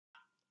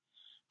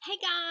Hey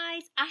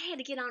guys, I had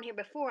to get on here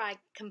before I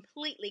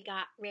completely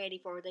got ready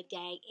for the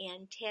day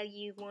and tell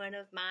you one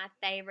of my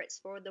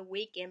favorites for the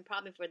weekend,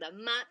 probably for the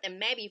month, and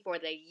maybe for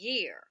the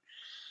year.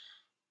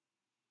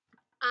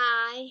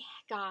 I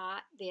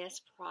got this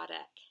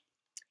product.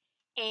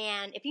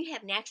 And if you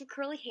have natural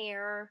curly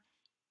hair,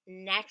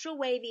 natural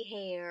wavy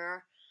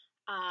hair,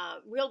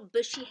 real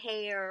bushy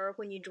hair,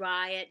 when you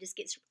dry it, just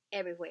gets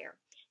everywhere.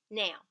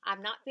 Now,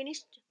 I've not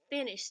finished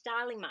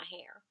styling my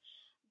hair,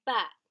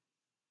 but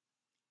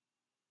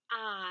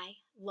I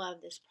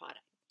love this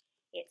product.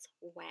 It's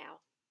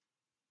wow.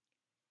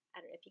 I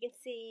don't know if you can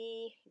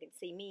see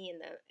me in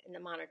the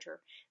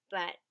monitor,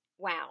 but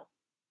wow.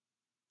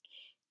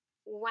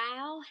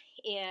 Wow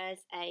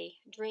is a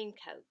dream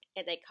coat,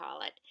 as they call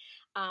it.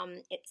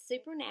 It's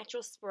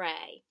supernatural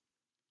spray.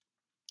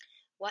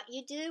 What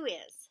you do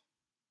is,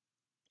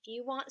 if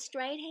you want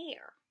straight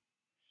hair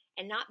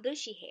and not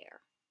bushy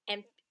hair,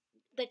 and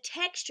the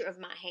texture of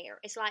my hair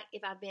is like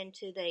if I've been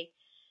to the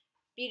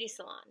beauty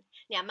salon.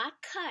 Now, my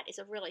cut is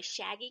a really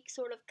shaggy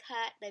sort of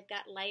cut. They've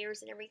got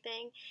layers and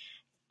everything.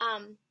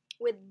 Um,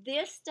 with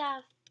this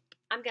stuff,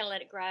 I'm going to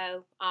let it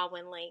grow all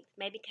one length,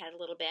 maybe cut a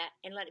little bit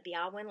and let it be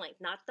all one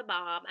length, not the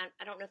bob. I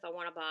don't know if I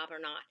want a bob or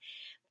not,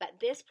 but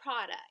this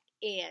product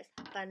is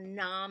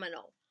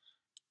phenomenal.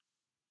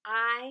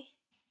 I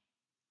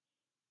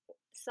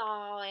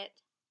saw it,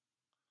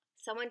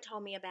 someone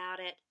told me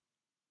about it,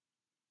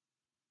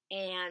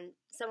 and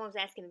someone was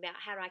asking about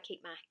how do I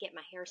get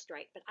my hair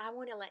straight, but I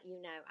want to let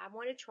you know, I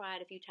want to try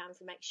it a few times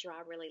to make sure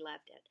I really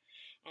loved it,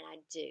 and I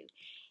do.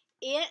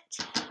 It's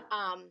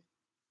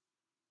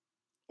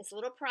a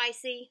little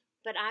pricey,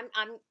 but I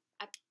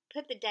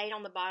put the date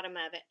on the bottom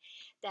of it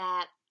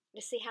that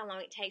to see how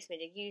long it takes me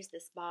to use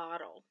this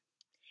bottle.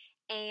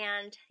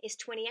 And it's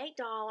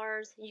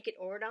 $28. You can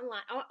order it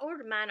online. I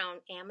ordered mine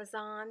on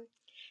Amazon.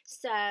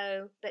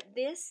 So, but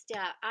this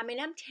stuff, I mean,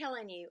 I'm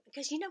telling you,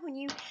 because you know when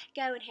you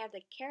go and have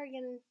the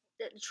keratin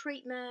the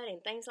treatment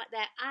and things like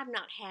that, I've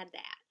not had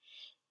that.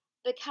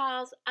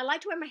 Because I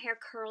like to wear my hair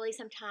curly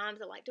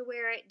sometimes. I like to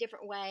wear it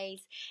different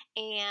ways.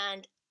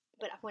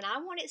 But when I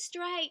want it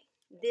straight,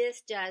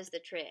 this does the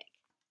trick.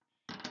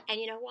 And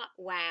you know what?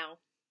 Wow.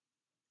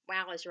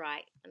 Wow is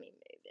right. Let me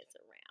move this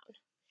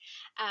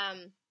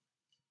around.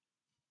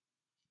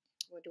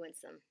 We're doing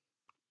some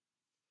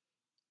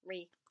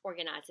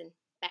reorganizing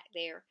back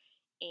there.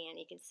 And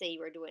you can see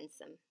we're doing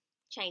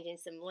changing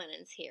some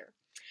linens here.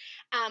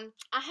 I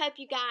hope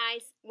you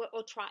guys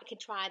can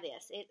try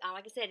this.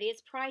 Like I said, it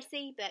is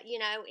pricey, but you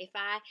know, if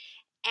I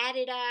add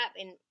it up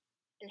and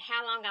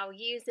how long I'll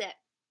use it,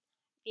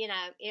 you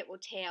know, it will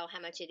tell how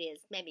much it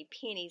is. Maybe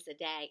pennies a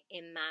day,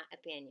 in my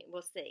opinion.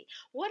 We'll see.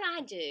 What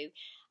I do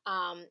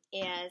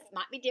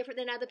might be different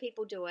than other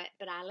people do it,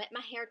 but I let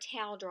my hair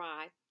towel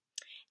dry.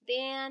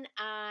 Then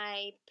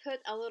I put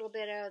a little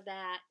bit of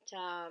that,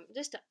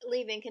 just a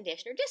leave-in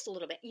conditioner, just a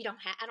little bit.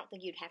 I don't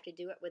think you'd have to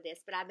do it with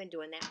this, but I've been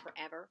doing that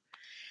forever.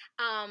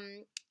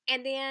 And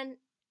then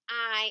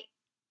I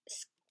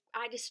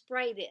just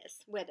spray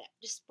this with it.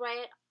 Just spray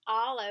it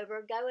all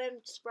over. Go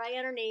and spray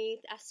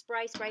underneath. I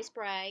spray.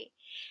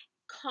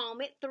 Comb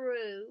it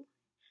through.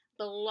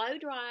 Blow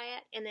dry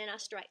it, and then I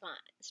straight.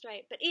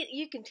 But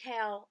you can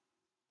tell,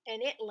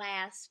 and it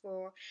lasts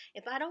for,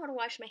 if I don't want to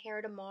wash my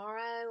hair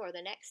tomorrow or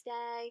the next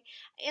day,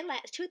 it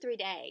lasts 2 or 3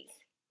 days.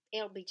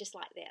 It'll be just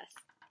like this.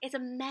 It's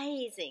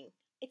amazing.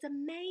 It's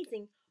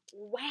amazing.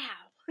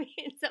 Wow.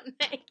 It's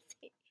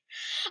amazing.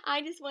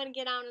 I just want to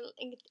get on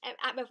and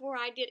before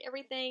I did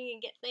everything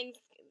and get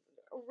things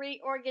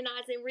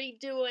reorganizing,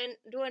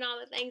 doing all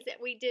the things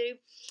that we do.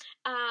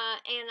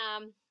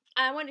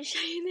 I want to show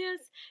you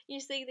this. You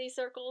see these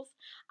circles?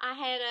 I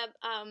had a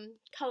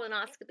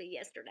colonoscopy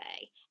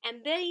yesterday,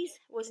 and these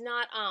was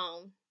not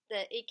on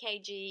the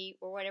EKG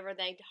or whatever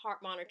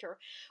heart monitor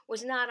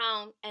was not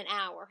on an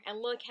hour, and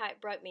look how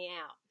it broke me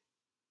out.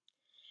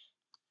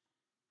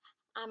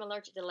 I'm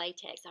allergic to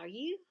latex. Are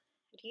you?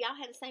 Do y'all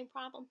have the same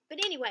problem?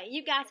 But anyway,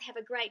 you guys have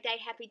a great day.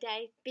 Happy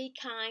day. Be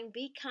kind.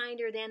 Be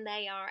kinder than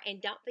they are.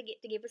 And don't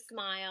forget to give a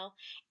smile.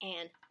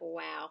 And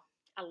wow,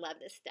 I love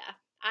this stuff.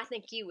 I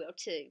think you will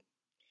too.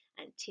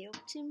 Until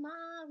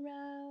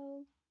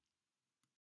tomorrow.